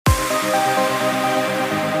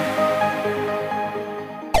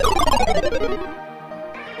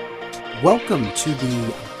Welcome to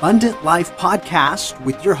the Abundant Life Podcast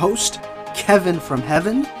with your host, Kevin from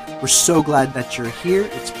Heaven. We're so glad that you're here.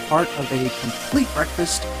 It's part of a complete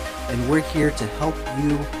breakfast, and we're here to help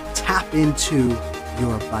you tap into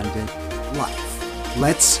your abundant life.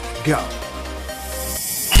 Let's go.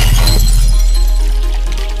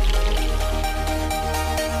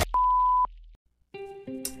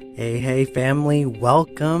 Hey family,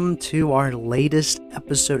 welcome to our latest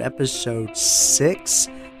episode 6.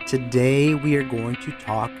 Today we are going to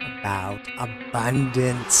talk about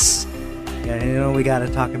abundance. Yeah, you know, we got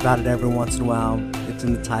to talk about it every once in a while. It's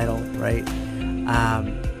in the title, right?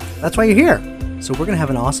 That's why you're here. So we're going to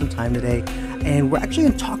have an awesome time today, and we're actually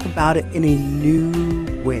going to talk about it in a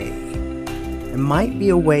new way. It might be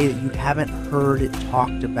a way that you haven't heard it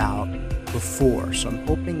talked about before. So I'm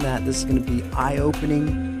hoping that this is going to be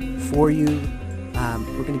eye-opening for you.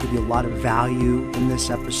 We're going to give you a lot of value in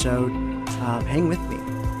this episode. Hang with me.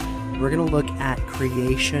 We're going to look at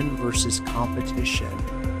creation versus competition,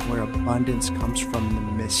 where abundance comes from the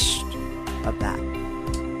midst of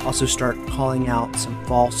that. Also start calling out some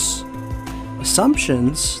false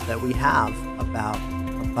assumptions that we have about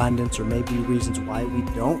abundance, or maybe reasons why we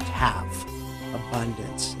don't have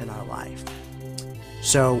abundance in our life.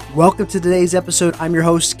 So welcome to today's episode. I'm your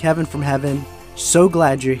host, Kevin from Heaven. So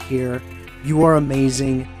glad you're here. You are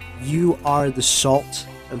amazing. You are the salt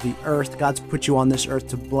of the earth. God's put you on this earth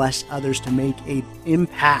to bless others, to make an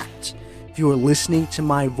impact. If you are listening to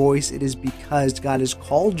my voice, it is because God has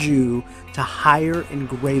called you to higher and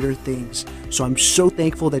greater things. So I'm so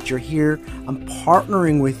thankful that you're here. I'm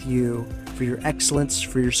partnering with you for your excellence,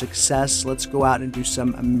 for your success. Let's go out and do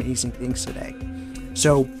some amazing things today.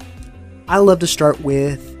 So I love to start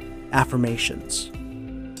with affirmations.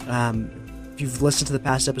 If you've listened to the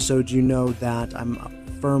past episodes, you know that I'm a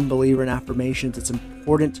firm believer in affirmations. It's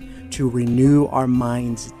important to renew our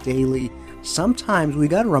minds daily. Sometimes we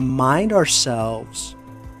got to remind ourselves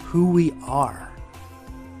who we are.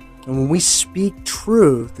 And when we speak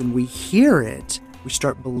truth and we hear it, we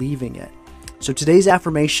start believing it. So today's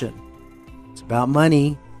affirmation, it's about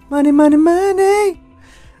money. Money, money, money.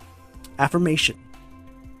 Affirmation.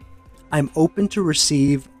 I'm open to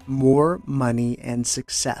receive more money and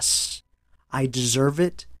success. I deserve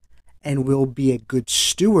it and will be a good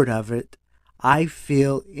steward of it. I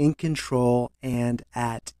feel in control and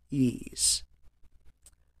at ease.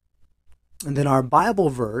 And then our Bible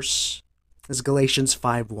verse is Galatians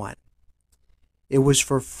 5:1. It was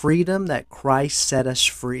for freedom that Christ set us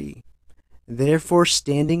free. Therefore,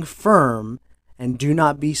 standing firm, and do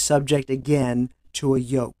not be subject again to a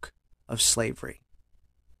yoke of slavery.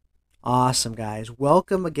 Awesome, guys.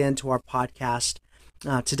 Welcome again to our podcast.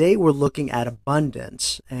 Today we're looking at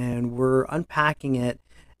abundance, and we're unpacking it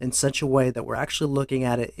in such a way that we're actually looking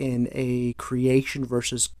at it in a creation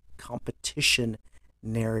versus competition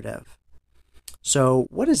narrative. So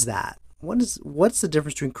what is that? What's the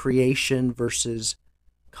difference between creation versus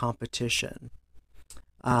competition?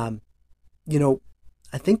 I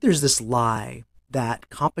think there's this lie that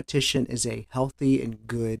competition is a healthy and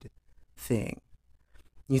good thing.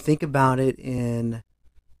 You think about it in,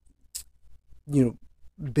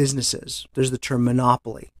 businesses. There's the term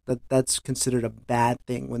monopoly. That's considered a bad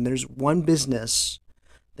thing. When there's one business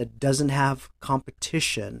that doesn't have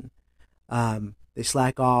competition, they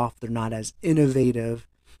slack off. They're not as innovative.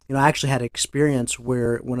 I actually had an experience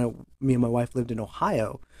where when me and my wife lived in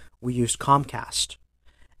Ohio, we used Comcast.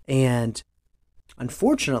 And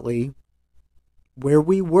unfortunately, where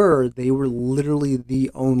we were, they were literally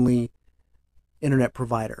the only internet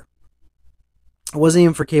provider. It wasn't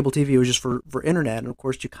even for cable TV. It was just for internet. And of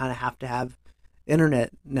course, you kind of have to have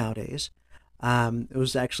internet nowadays. It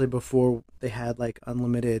was actually before they had like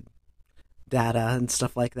unlimited data and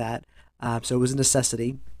stuff like that. So it was a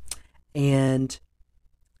necessity. And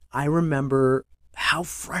I remember how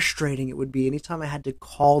frustrating it would be anytime I had to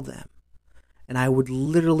call them. And I would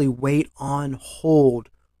literally wait on hold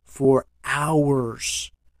for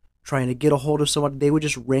hours trying to get a hold of someone. They would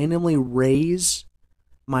just randomly raise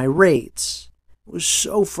my rates. It was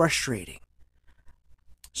so frustrating.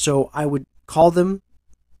 So I would call them,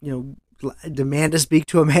 demand to speak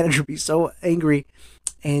to a manager, be so angry.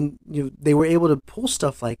 And they were able to pull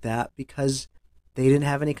stuff like that because they didn't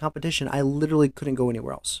have any competition. I literally couldn't go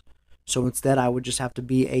anywhere else. So instead, I would just have to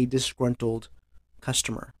be a disgruntled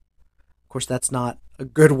customer. Of course, that's not a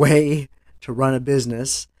good way to run a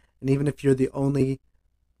business. And even if you're the only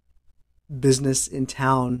business in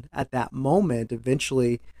town at that moment,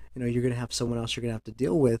 eventually, you're going to have someone else you're going to have to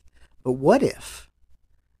deal with. But what if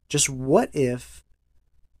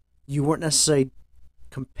you weren't necessarily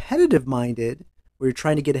competitive minded where you're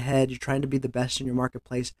trying to get ahead, you're trying to be the best in your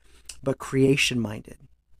marketplace, but creation-minded,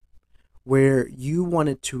 where you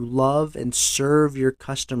wanted to love and serve your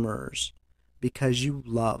customers because you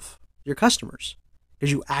love your customers,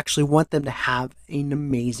 because you actually want them to have an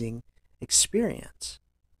amazing experience.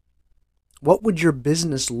 What would your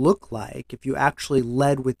business look like if you actually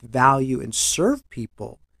led with value and served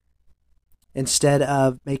people instead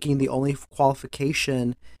of making the only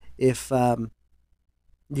qualification if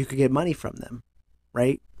you could get money from them,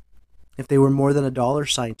 right? If they were more than $1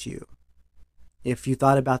 signed to you, if you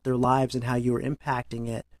thought about their lives and how you were impacting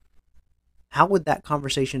it, how would that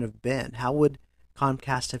conversation have been? How would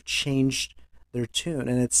Comcast have changed their tune?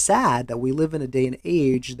 And it's sad that we live in a day and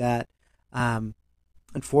age that,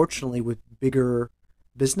 unfortunately, with bigger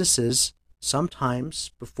businesses,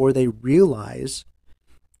 sometimes before they realize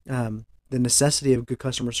the necessity of good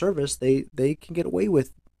customer service, they can get away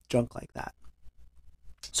with junk like that.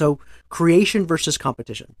 So creation versus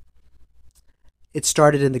competition. It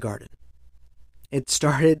started in the garden. It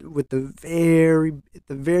started with the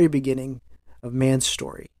very beginning of man's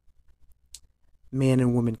story, man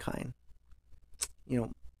and womankind.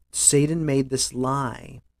 Satan made this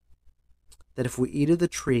lie that if we eat of the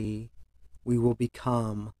tree, we will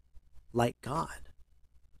become like God.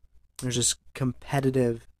 There's this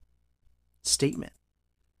competitive statement.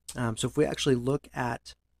 So if we actually look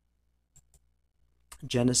at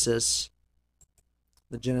Genesis,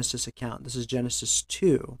 the Genesis account, this is Genesis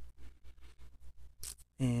 2.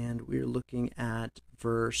 And we're looking at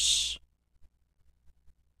verse,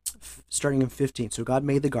 starting in 15. So God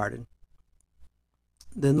made the garden.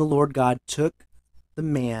 Then the Lord God took the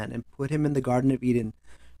man and put him in the Garden of Eden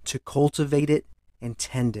to cultivate it and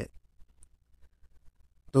tend it.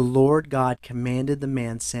 The Lord God commanded the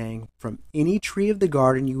man, saying, from any tree of the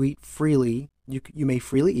garden you eat freely, you may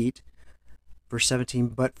freely eat. Verse 17,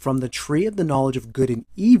 but from the tree of the knowledge of good and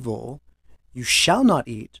evil you shall not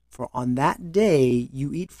eat, for on that day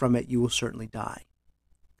you eat from it, you will certainly die.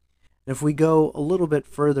 And if we go a little bit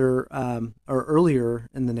further, or earlier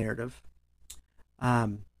in the narrative,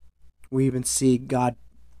 we even see God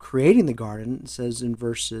creating the garden. It says in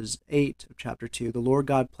verses 8 of chapter 2, the Lord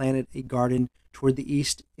God planted a garden toward the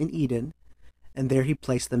east in Eden, and there he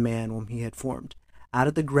placed the man whom he had formed. Out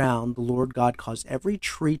of the ground the Lord God caused every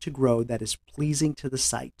tree to grow that is pleasing to the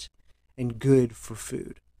sight and good for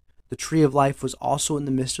food. The tree of life was also in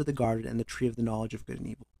the midst of the garden, and the tree of the knowledge of good and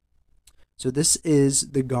evil. So this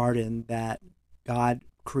is the garden that God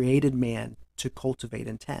created man to cultivate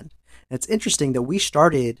and tend. And it's interesting that we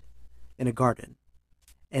started in a garden,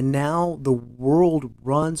 and now the world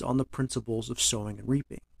runs on the principles of sowing and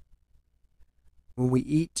reaping. When we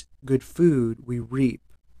eat good food, we reap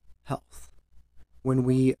health. When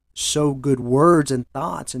we sow good words and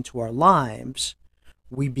thoughts into our lives,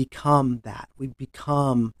 we become that. We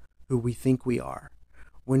become who we think we are.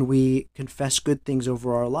 When we confess good things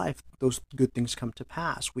over our life, those good things come to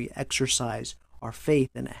pass. We exercise our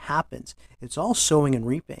faith and it happens. It's all sowing and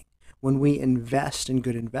reaping. When we invest in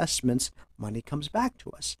good investments, money comes back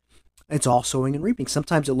to us. It's all sowing and reaping.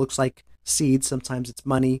 Sometimes it looks like seeds, sometimes it's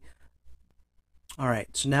money. All right,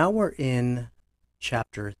 so now we're in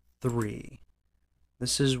chapter 3.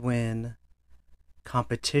 This is when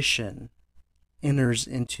competition enters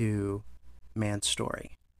into man's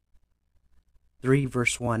story. 3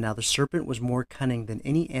 verse 1, now the serpent was more cunning than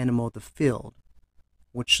any animal of the field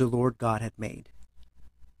which the Lord God had made.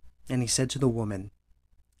 And he said to the woman,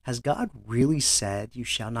 has God really said you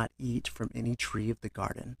shall not eat from any tree of the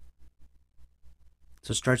garden?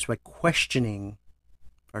 So it starts by questioning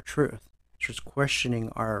our truth. It starts questioning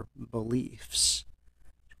our beliefs.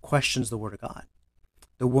 It questions the word of God.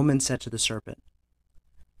 The woman said to the serpent,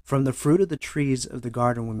 from the fruit of the trees of the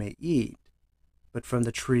garden we may eat, but from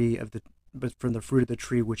the fruit of the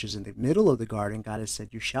tree which is in the middle of the garden, God has said,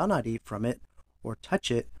 you shall not eat from it or touch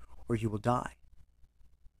it, or you will die.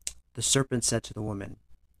 The serpent said to the woman,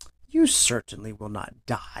 you certainly will not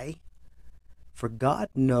die, for God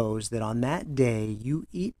knows that on that day you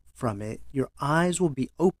eat from it, your eyes will be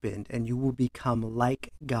opened, and you will become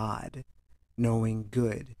like God, knowing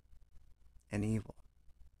good and evil.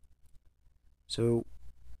 So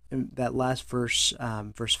in that last verse,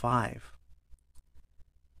 verse 5,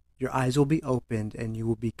 your eyes will be opened and you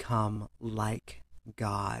will become like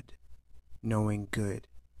God, knowing good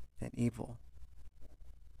and evil.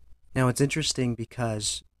 Now it's interesting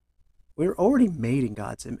because we're already made in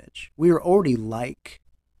God's image. We are already like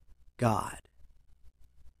God.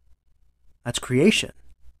 That's creation.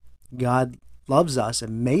 God loves us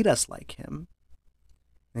and made us like him.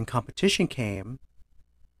 And competition came,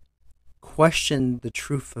 questioned the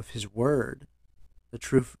truth of his word, the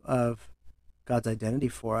truth of God's identity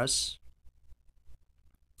for us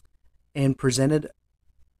and presented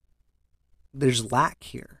there's lack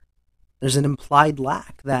here. There's an implied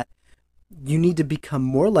lack that you need to become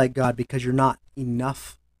more like God because you're not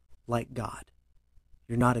enough like God.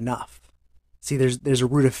 You're not enough. See, there's a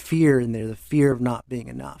root of fear in there, the fear of not being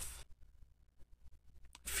enough.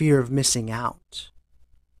 Fear of missing out.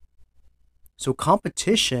 So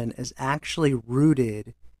competition is actually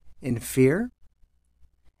rooted in fear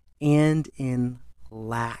and in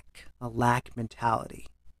lack, a lack mentality.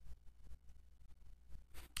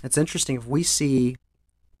 It's interesting if we see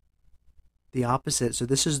the opposite. So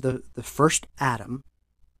this is the first Adam.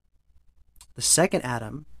 The second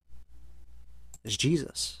Adam is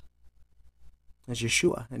Jesus, is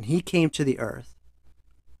Yeshua. And he came to the earth.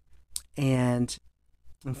 And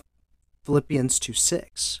in Philippians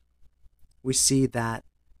 2:6, we see that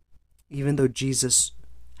even though Jesus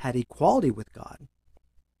had equality with God,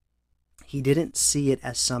 he didn't see it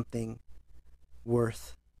as something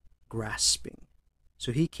worth grasping.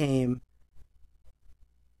 So he came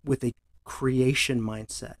with a creation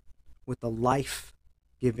mindset, with a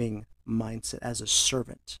life-giving mindset as a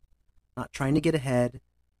servant, not trying to get ahead,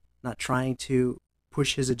 not trying to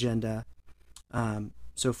push his agenda.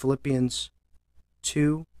 So Philippians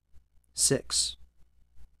 2:6,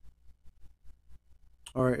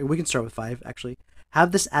 or we can start with 5 actually.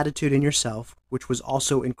 Have this attitude in yourself, which was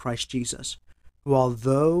also in Christ Jesus, who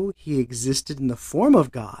although he existed in the form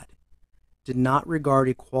of God, did not regard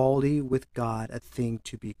equality with God a thing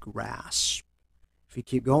to be grasped. If you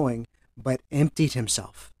keep going, but emptied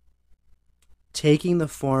himself, taking the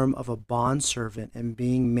form of a bondservant and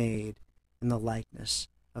being made in the likeness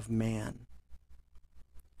of man.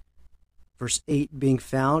 Verse 8, being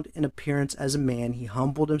found in appearance as a man, he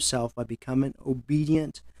humbled himself by becoming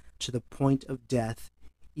obedient to the point of death,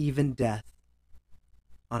 even death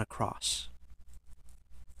on a cross.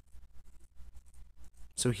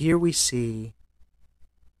 So here we see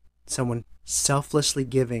someone selflessly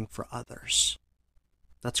giving for others.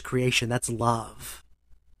 That's creation, that's love.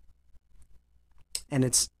 And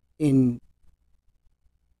it's in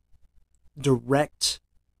direct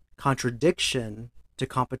contradiction to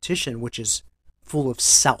competition, which is full of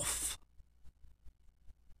self.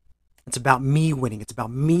 It's about me winning. It's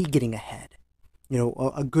about me getting ahead. You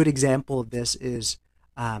know, a good example of this is,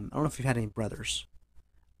 I don't know if you've had any brothers.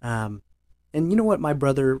 And you know what, my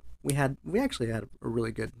brother, we actually had a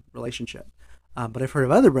really good relationship. But I've heard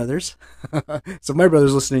of other brothers. So my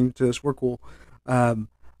brothers listening to this, we're cool.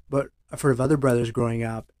 But I've heard of other brothers growing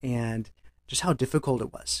up and just how difficult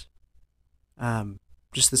it was.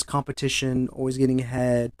 Just this competition, always getting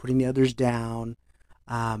ahead, putting the others down.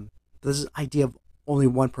 This idea of only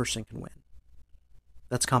one person can win.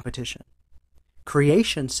 That's competition.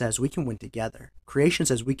 Creation says we can win together. Creation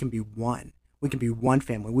says we can be one. We can be one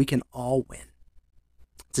family. We can all win.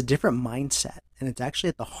 It's a different mindset, and it's actually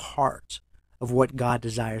at the heart of what God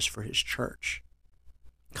desires for his church.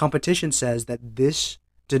 Competition says that this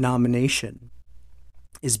denomination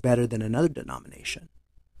is better than another denomination,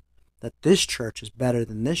 that this church is better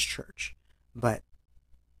than this church. But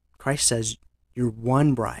Christ says you're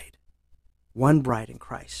one bride in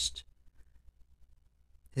Christ.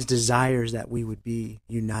 His desire is that we would be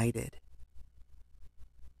united.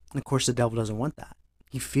 And of course, the devil doesn't want that.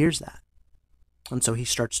 He fears that. And so he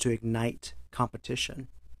starts to ignite competition.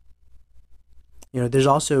 You know, there's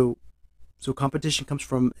also, so competition comes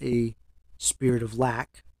from a spirit of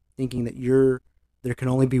lack, thinking that there can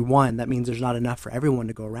only be one. That means there's not enough for everyone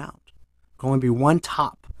to go around. There can only be one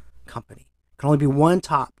top company. There can only be one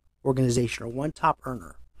top organization or one top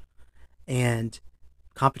earner. And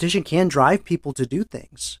competition can drive people to do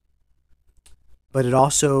things. But it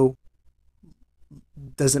also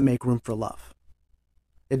doesn't make room for love.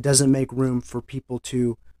 It doesn't make room for people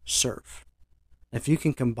to serve. If you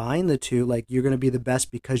can combine the two, like you're going to be the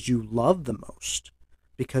best because you love the most,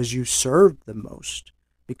 because you serve the most,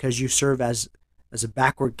 because you serve as a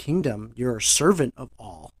backward kingdom, you're a servant of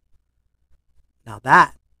all. Now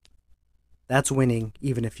that's winning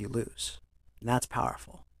even if you lose. And that's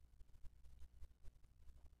powerful.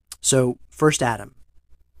 So, first Adam,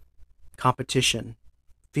 competition,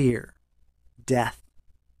 fear, death,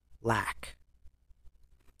 lack.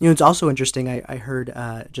 You know, it's also interesting, I heard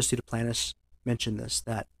Jesse Duplantis mention this,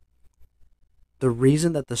 that the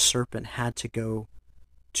reason that the serpent had to go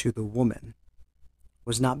to the woman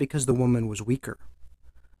was not because the woman was weaker,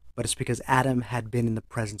 but it's because Adam had been in the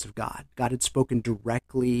presence of God. God had spoken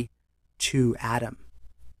directly to Adam.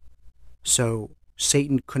 So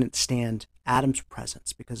Satan couldn't stand Adam's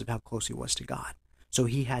presence because of how close he was to God. So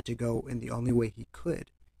he had to go in the only way he could.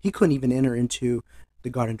 He couldn't even enter into the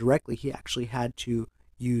garden directly, he actually had to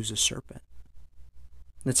use a serpent.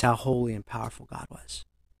 That's how holy and powerful God was.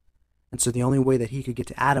 And so the only way that he could get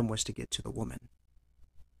to Adam was to get to the woman.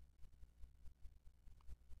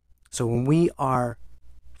 So when we are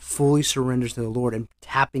fully surrendered to the Lord and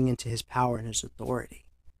tapping into his power and his authority,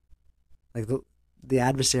 like the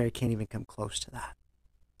adversary can't even come close to that.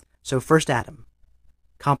 So first Adam,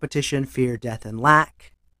 competition, fear, death, and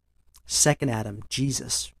lack. Second Adam,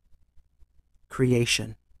 Jesus,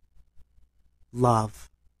 creation, love.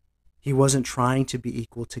 He wasn't trying to be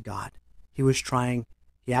equal to God. He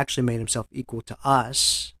actually made himself equal to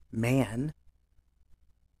us, man,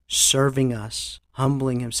 serving us,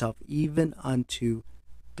 humbling himself even unto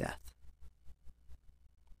death.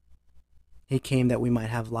 He came that we might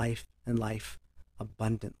have life and life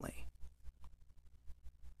abundantly.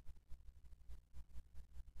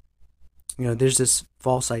 There's this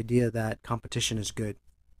false idea that competition is good.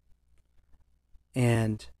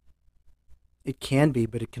 And it can be,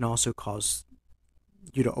 but it can also cause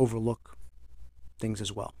you to overlook things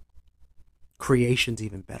as well. Creation's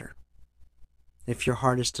even better. If your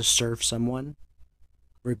heart is to serve someone,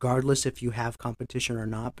 regardless if you have competition or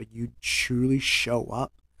not, but you truly show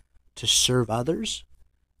up to serve others,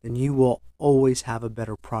 then you will always have a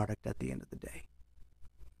better product at the end of the day.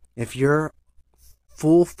 If your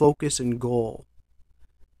full focus and goal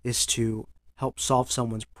is to help solve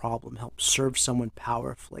someone's problem, help serve someone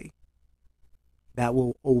powerfully, that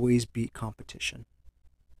will always beat competition.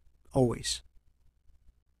 Always.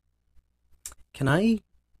 Can I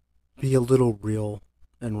be a little real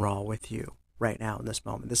and raw with you right now in this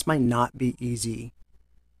moment? This might not be easy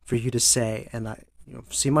for you to say, and I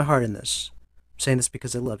see my heart in this. I'm saying this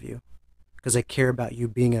because I love you, because I care about you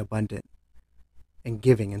being abundant and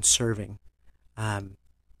giving and serving.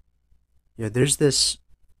 There's this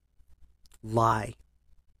lie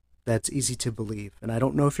that's easy to believe, and I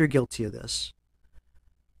don't know if you're guilty of this,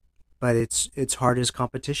 but it's hard as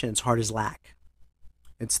competition, it's hard as lack.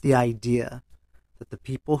 It's the idea that the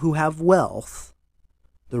people who have wealth,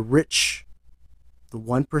 the rich, the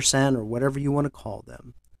 1% or whatever you want to call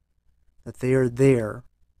them, that they are there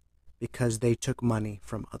because they took money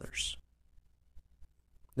from others.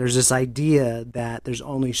 There's this idea that there's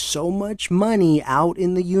only so much money out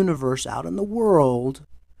in the universe, out in the world,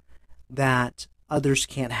 that others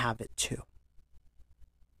can't have it too.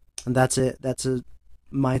 And that's a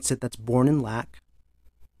mindset that's born in lack.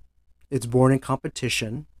 It's born in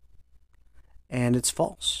competition, and it's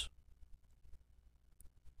false.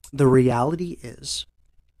 The reality is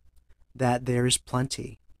that there is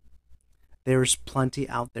plenty. There's plenty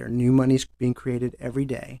out there. New money's being created every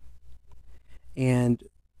day. And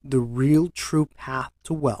the real true path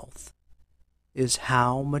to wealth is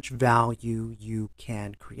how much value you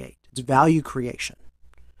can create. It's value creation.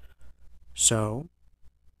 So,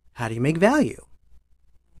 how do you make value?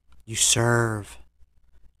 You serve.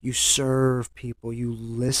 You serve people. You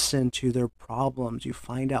listen to their problems. You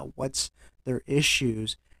find out what's their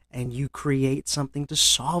issues, and you create something to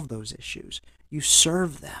solve those issues. You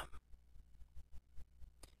serve them.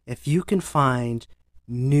 If you can find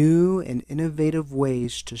new and innovative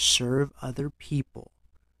ways to serve other people,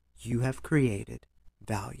 you have created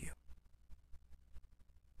value.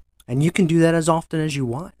 And you can do that as often as you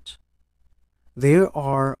want. There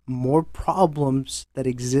are more problems that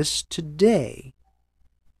exist today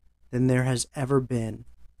than there has ever been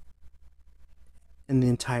in the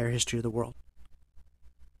entire history of the world.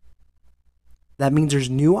 That means there's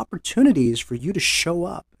new opportunities for you to show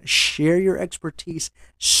up, share your expertise,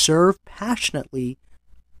 serve passionately,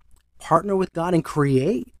 partner with God, and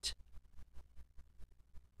create.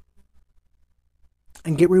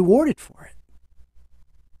 And get rewarded for it.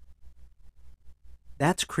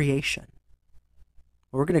 That's creation.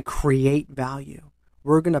 We're going to create value.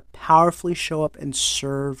 We're going to powerfully show up and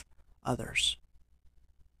serve others.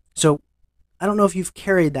 So, I don't know if you've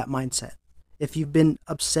carried that mindset. If you've been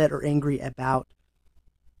upset or angry about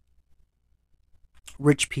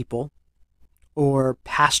rich people or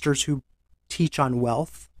pastors who teach on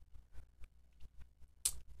wealth,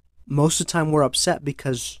 most of the time we're upset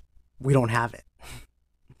because we don't have it.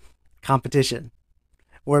 Competition.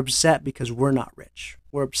 We're upset because we're not rich.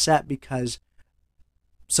 We're upset because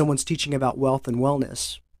someone's teaching about wealth and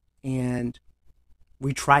wellness and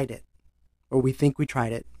we tried it, or we think we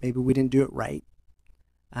tried it. Maybe we didn't do it right.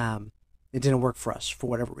 It didn't work for us for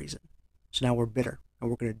whatever reason. So now we're bitter and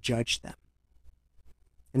we're going to judge them.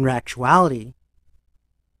 In actuality,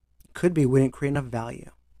 it could be we didn't create enough value,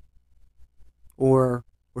 or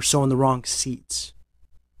we're sowing the wrong seeds,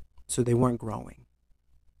 so they weren't growing.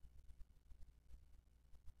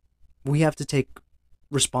 We have to take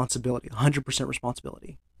responsibility, 100%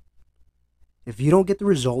 responsibility. If you don't get the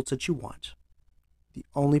results that you want, the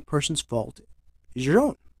only person's fault is your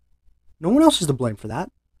own. No one else is to blame for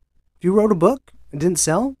that. If you wrote a book and didn't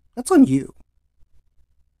sell, that's on you.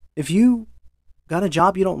 If you got a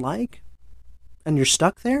job you don't like and you're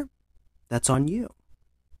stuck there, that's on you.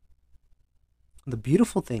 The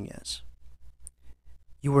beautiful thing is,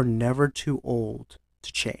 you are never too old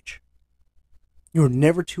to change. You are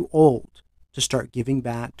never too old to start giving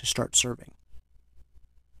back, to start serving.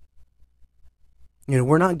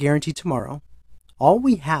 We're not guaranteed tomorrow. All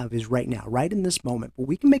we have is right now, right in this moment. But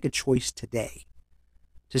we can make a choice today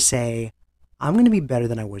to say, I'm going to be better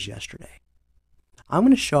than I was yesterday. I'm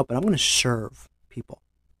going to show up and I'm going to serve people.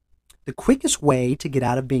 The quickest way to get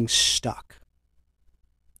out of being stuck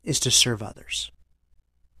is to serve others.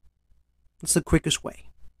 It's the quickest way.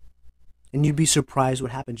 And you'd be surprised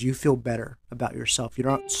what happens. You feel better about yourself. You're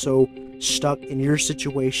not so stuck in your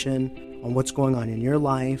situation, on what's going on in your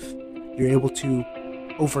life. You're able to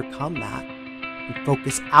overcome that and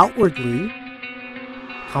focus outwardly.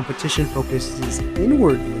 Competition focuses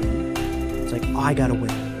inwardly. It's like, I gotta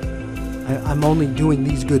win. I'm only doing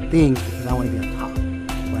these good things because I want to be on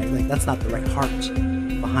top, right? Like, that's not the right heart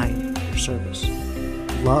behind your service.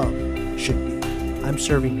 Love should be. I'm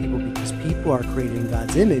serving people because people are created in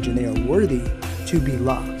God's image and they are worthy to be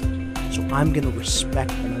loved. So I'm going to respect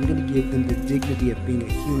them. I'm going to give them the dignity of being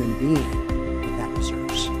a human being that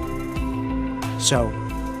deserves. So,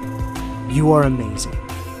 you are amazing.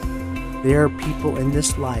 There are people in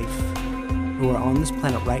this life who are on this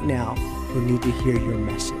planet right now who need to hear your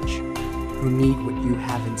message, who need what you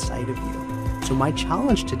have inside of you. So my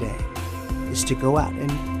challenge today is to go out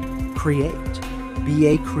and create. Be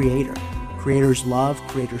a creator. Creators love,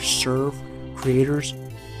 creators serve, creators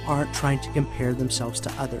aren't trying to compare themselves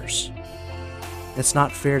to others. It's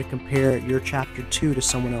not fair to compare your chapter 2 to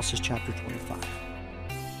someone else's chapter 25.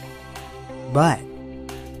 But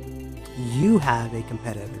you have a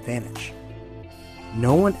competitive advantage.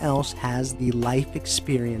 No one else has the life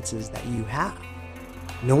experiences that you have.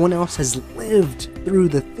 No one else has lived through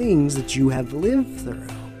the things that you have lived through.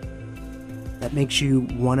 That makes you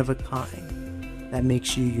one of a kind. That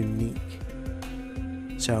makes you unique.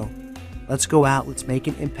 So, let's go out, let's make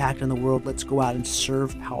an impact on the world, let's go out and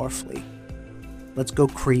serve powerfully. Let's go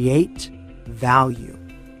create value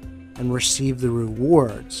and receive the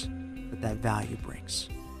rewards that value brings.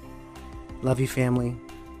 Love you, family.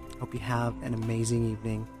 Hope you have an amazing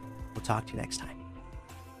evening. We'll talk to you next time.